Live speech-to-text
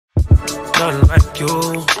nothing like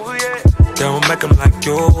you. They don't make them like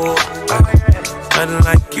you. Nothing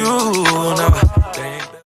like you. No.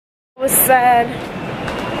 Was said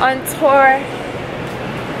on tour.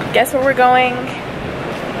 Guess where we're going?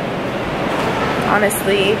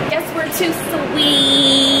 Honestly, Guess we're too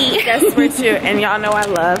sweet. guess where to? And y'all know I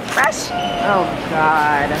love fresh. Oh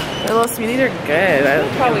God, the little sweeties are good.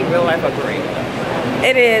 Probably real life are great.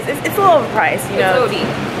 It is. It's a little pricey, you know.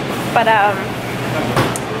 But I'm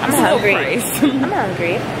hungry. I'm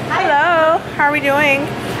hungry. Hello. How are we doing?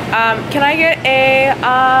 Can I get a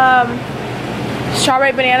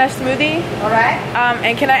strawberry banana smoothie? All right.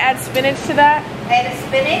 And can I add spinach to that? Add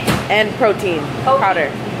spinach. And protein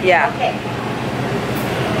powder. Yeah. Okay.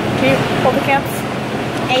 Can you hold the cans?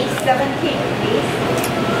 817, please.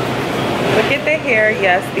 Look at the hair.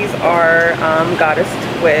 Yes, these are goddess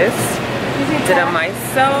twists. Did them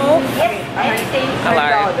myself. Yes, I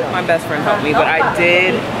lied. My best friend helped me, but I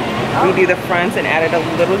did redo the fronts and added a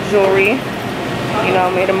little jewelry. You know,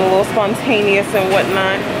 made them a little spontaneous and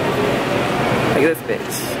whatnot. Look at this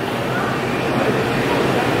bitch.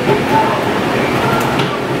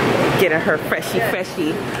 Getting her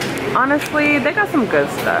freshy. Honestly, they got some good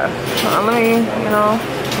stuff. Let me, you know,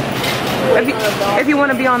 if you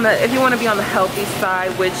want to be on the healthy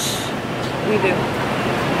side, which we do.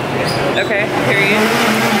 Okay, period.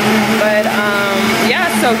 But yeah,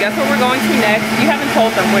 so guess what we're going to next? You haven't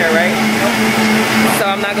told them where, right? So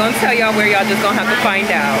I'm not gonna tell y'all where, y'all just gonna have to find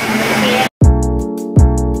out.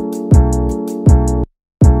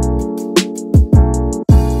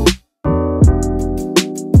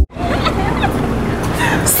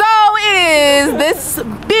 This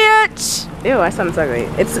bitch. Ew, I sound so ugly.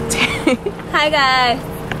 It's Hi guys.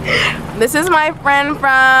 This is my friend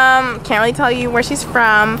from, can't really tell you where she's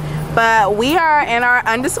from, but we are in our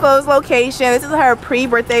undisclosed location. This is her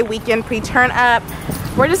pre-birthday weekend, pre-turn up.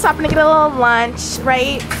 We're just stopping to get a little lunch,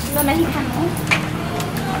 right?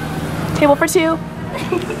 Table for two. Go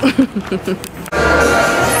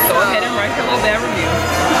ahead and write your little bad review.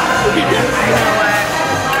 You know what?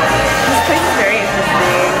 This place is very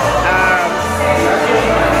interesting.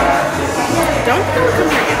 Don't come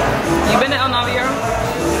here. You been to El Naviero?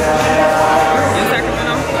 In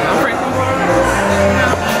Sacramento? On Franklin?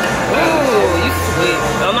 Ooh, you sweet.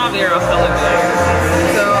 El Naviero hella good.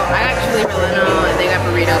 So I got chili relleno and they got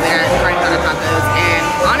burrito there at Franklin Tacos, and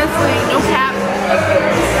honestly, no cap.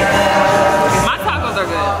 My tacos are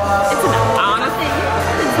good. It's enough. Honestly,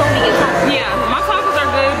 yeah, my tacos are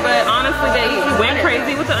good, but honestly, they went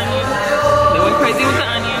crazy with the onions. They went crazy with the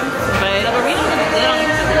onions, but the burrito was good on it.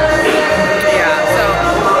 Yeah, so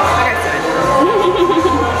like I said,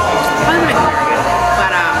 wasn't very good,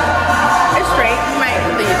 but it's straight. You might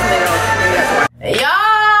continue to later. Maybe that's why.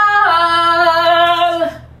 Y'all,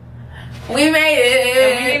 we made it.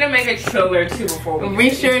 And we need to make a trailer too before we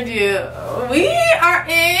sure do. We are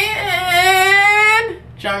in.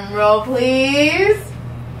 Drum roll, please.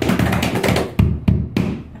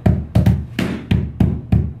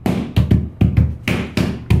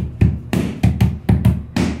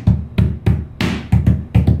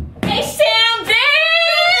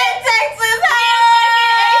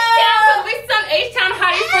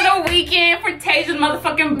 Tasia's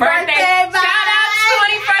motherfucking birthday. Shout out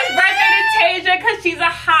 21st birthday to Tasia, cause she's a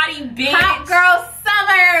hottie bitch. Hot girl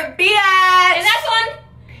summer, bitch. And that's on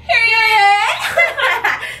period.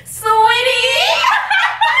 Sweetie.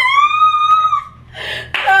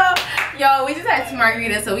 So, yo, we just had 2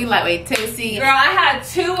 margaritas, so we lightweight tipsy. Girl, I had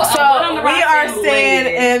 2. So we are staying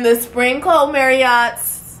in the Spring Cove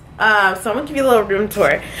Marriott's. So I'm gonna give you a little room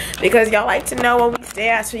tour because y'all like to know where we stay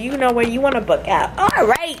at, so you know where you want to book at.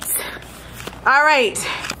 All right,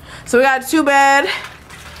 so we got a 2-bed.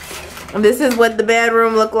 This is what the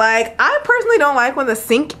bedroom look like. I personally don't like when the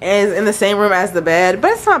sink is in the same room as the bed,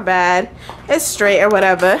 but it's not bad. It's straight or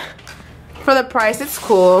whatever. For the price, it's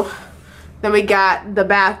cool. Then we got the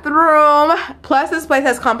bathroom. Plus this place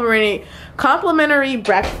has complimentary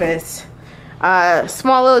breakfast.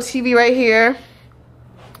 Small little TV right here.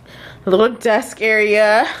 A little desk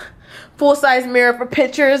area. Full-size mirror for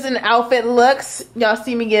pictures and outfit looks. Y'all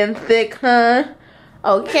see me getting thick, huh?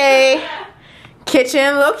 Okay.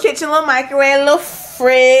 Kitchen, little microwave, little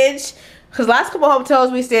fridge. Because last couple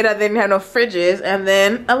hotels we stayed at, they didn't have no fridges. And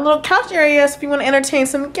then a little couch area so if you want to entertain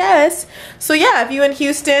some guests. So yeah, if you in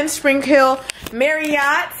Houston, Spring Hill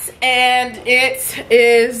Marriott. And it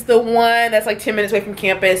is the one that's like 10 minutes away from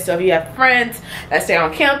campus. So if you have friends that stay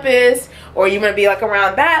on campus, or you want to be like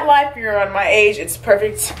around that life, you're around my age, it's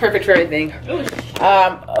perfect for everything.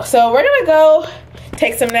 So we're gonna go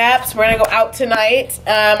take some naps. We're gonna go out tonight.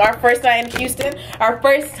 Our first night in Houston. Our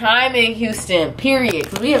first time in Houston, period.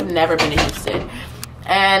 Because we have never been to Houston.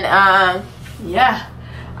 And yeah.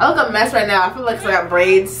 I look a mess right now. I feel like I got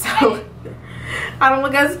braids. So I don't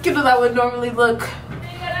look as cute as I would normally look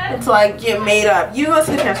until I get made up. You go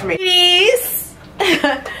see the transformation. Peace.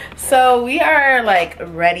 So we are like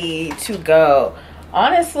ready to go.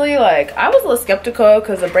 Honestly, like I was a little skeptical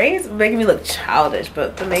because the braids were making me look childish,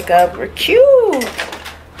 but the makeup were cute.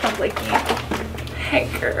 I'm like, hey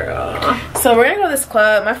girl. So we're gonna go to this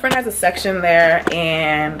club. My friend has a section there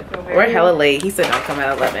and we're hella late. He said don't come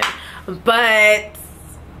at 11. But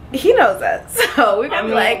he knows us, so we're gonna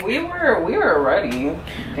be like, we were ready.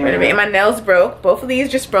 And my nails broke. Both of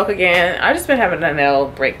these just broke again. I just been having a nail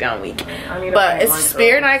breakdown week. But it's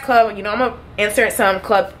Spirit Nightclub. You know, I'm gonna insert some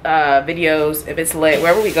club videos if it's lit.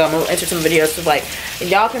 Wherever we go, I'm gonna insert some videos so like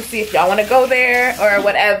y'all can see if y'all want to go there or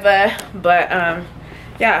whatever. But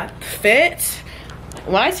yeah, fit.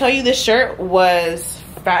 When I tell you this shirt was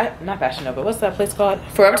not Fashion Nova, what's that place called?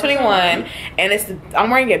 Forever 21, and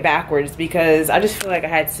I'm wearing it backwards because I just feel like I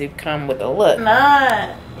had to come with a look.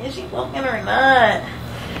 Not is she looking or not?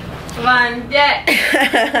 Come on,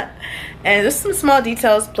 yeah. And just some small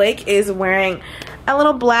details. Blake is wearing a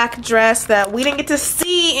little black dress that we didn't get to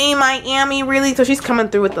see in Miami really, so she's coming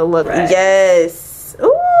through with the look. Right. Yes.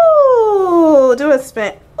 Ooh, do a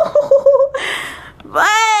spin. But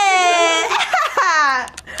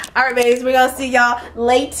all right, babies, we're gonna see y'all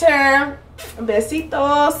later.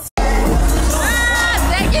 Besitos.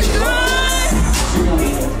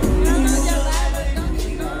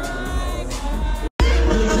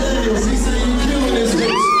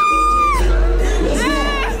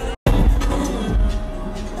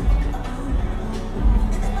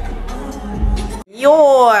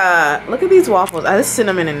 Yo, look at these waffles. There's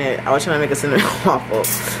cinnamon in it. I was trying to make a cinnamon waffle.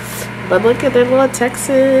 But look at their little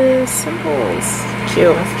Texas symbols.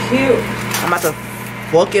 Cute. That's cute. I'm about to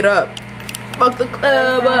fuck it up. Fuck the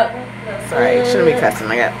club up. Sorry, shouldn't be cussing.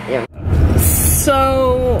 I got, yeah.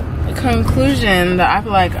 So, conclusion that I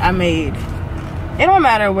feel like I made. It don't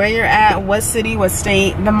matter where you're at, what city, what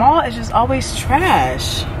state. The mall is just always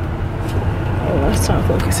trash. Oh, let's try to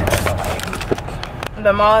focus here.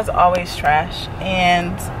 The mall is always trash.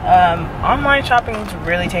 And online shopping is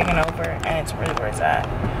really taking over. And it's really where it's at.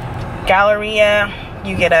 Galleria,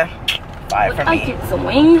 you get a 5 from me. I get some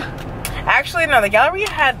wing. Actually, no, the Galleria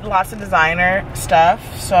had lots of designer stuff,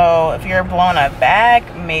 so if you're blowing a bag,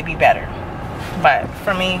 maybe better. But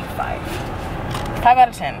for me, 5. 5 out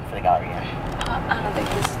of 10 for the Galleria. I don't think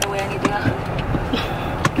this is the way I need to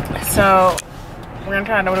go. So we're gonna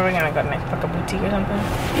try to, what are we gonna go next? Like a boutique or something?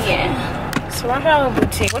 Yeah. So we're trying a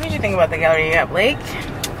boutique. What did you think about the Galleria, Blake?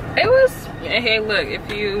 It was, hey look,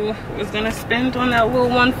 if you was gonna spend on that little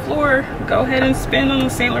one floor, go ahead and spend on the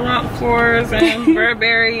Saint Laurent floors and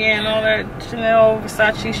Burberry and all that Chanel,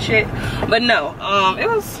 Versace shit. But no, it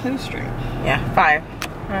was straight. Yeah, 5.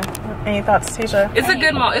 Any thoughts, Tasia? It's a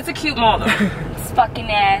good mall. It's a cute mall though. It's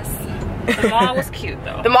fucking ass. The mall was cute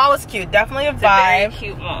though. The mall was cute. Definitely a 5. It's a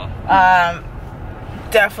very cute mall.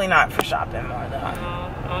 Definitely not for shopping more though.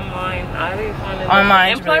 Online, I really find it.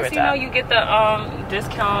 Online, and plus, you know, you get the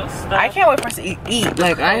discount stuff. I can't wait for us to eat.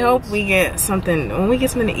 Like, I hope we get something. When we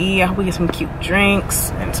get something to eat, I hope we get some cute drinks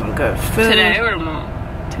and some good food. Today or tomorrow?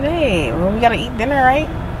 Today. Well, we gotta eat dinner, right?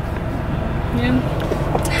 Yeah.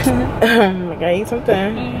 We gotta eat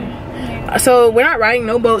something. So we're not riding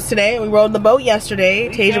no boats today. We rode the boat yesterday.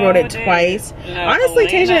 Tasia rode it twice. No, honestly,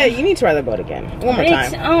 Tasia, you need to ride the boat again. One more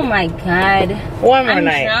time. Oh my god. One more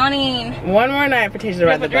night. I'm drowning. One more night for Tasia to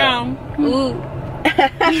ride the boat. Ooh.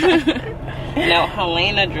 No,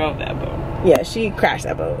 Helena drove that boat. Yeah, she crashed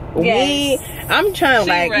that boat. Yes. I'm trying to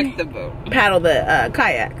like wrecked the boat. Paddle the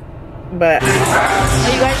kayak. But are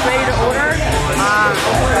you guys ready to order?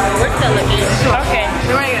 We're still looking. Okay,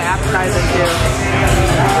 we're gonna get an appetizer too.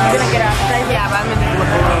 You're gonna get an appetizer? Yeah, but I'm gonna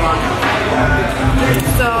look a little long.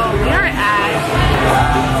 So we are at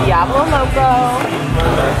Diablo Loco.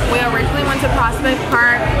 We originally went to Prospect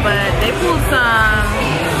Park, but they pulled some.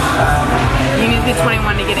 You need to be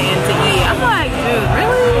 21 to get in to eat. I'm like, dude,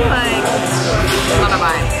 really? Like, I'm gonna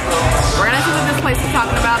buy it. We're gonna see what this place is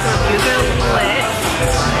talking about. The reviews are lit.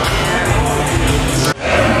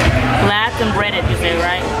 Glass and breaded, you say,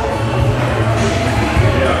 right?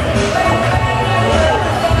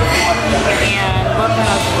 And what kind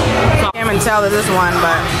of I can't even tell that this one,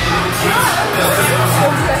 but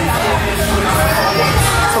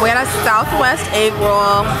so we had a Southwest egg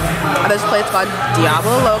roll at this place called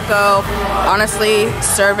Diablo Loco. Honestly,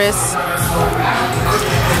 service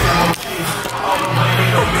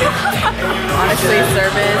Honestly,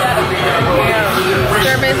 service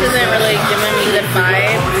isn't really giving me good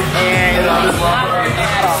vibes, and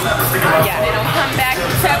Yeah, they don't come back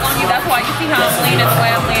and check on you. That's why you see how I'm leaning the way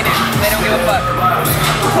I'm leaning. They don't give a fuck.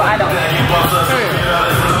 So I don't.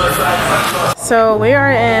 So we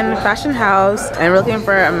are in Fashion House and we're looking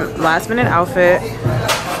for a last minute outfit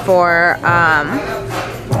for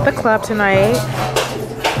the club tonight.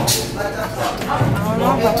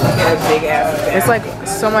 It's like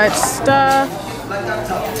so much stuff.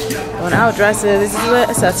 Going out, dresses, this is the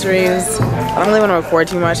accessories. I don't really want to record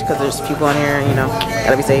too much because there's people in here, you know,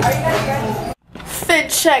 gotta be safe. Fit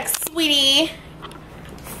check, sweetie.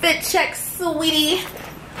 Fit check, sweetie.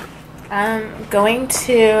 I'm going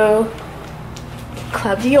to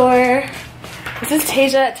Club Dior. This is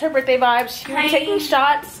Tasia. It's her birthday vibe. She's gonna be taking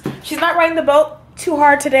shots. She's not riding the boat too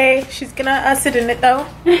hard today. She's gonna sit in it though.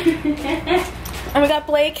 And we got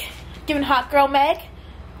Blake giving hot girl Meg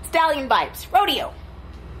stallion vibes. Rodeo.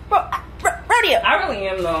 Rodeo. I really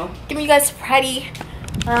am though. Giving you guys pretty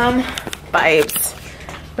vibes.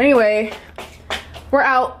 But anyway, we're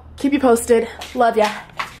out. Keep you posted. Love ya.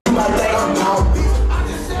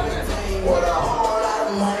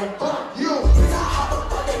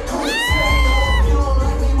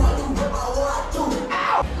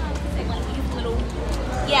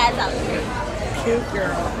 Yeah, it's out here. Cute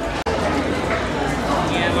girl.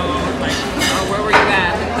 Yeah, my mom was like, oh, where were you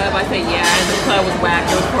at? The club? I said, yeah, the club was whack.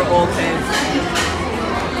 It was for old kids.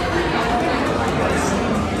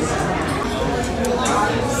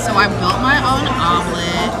 So I built my own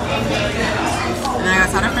omelet, and then I got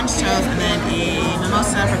soda French toast, and then a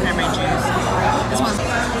mimosa for cranberry juice. This one's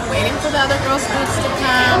waiting for the other girls' foods to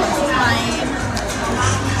come. This is mine.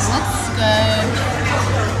 Looks good.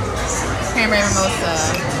 Cranberry mimosa.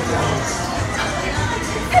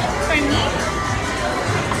 For me.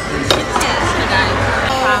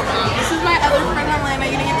 This is my other friend Helena.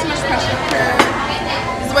 You didn't get too much pressure for her.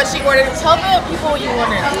 This is what she ordered. Tell the people what you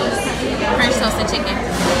ordered. French toast and chicken.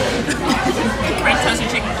 French toast and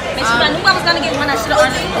chicken. Bitch, I knew I was gonna get one. I should have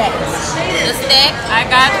ordered the steak. I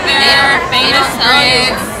got their famous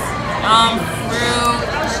grits, fruit,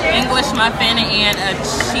 English muffin, and a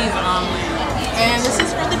cheese omelet. And this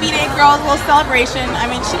is for the B-Day girls' little celebration. I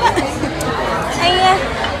mean, she got,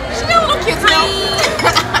 she got a little cute too.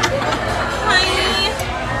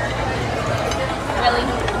 Really?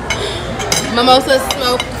 Mimosa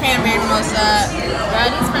smoke, cranberry mimosa. Girl,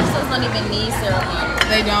 these French toasts don't even need syrup on them.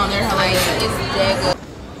 They don't, they're hilarious. It's dead good.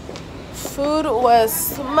 Food was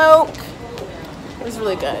smoke. It was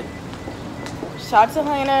really good. Shout out to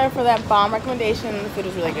Helena for that bomb recommendation. The food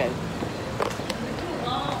was really good.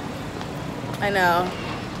 I know.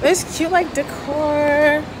 There's cute like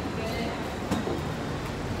decor.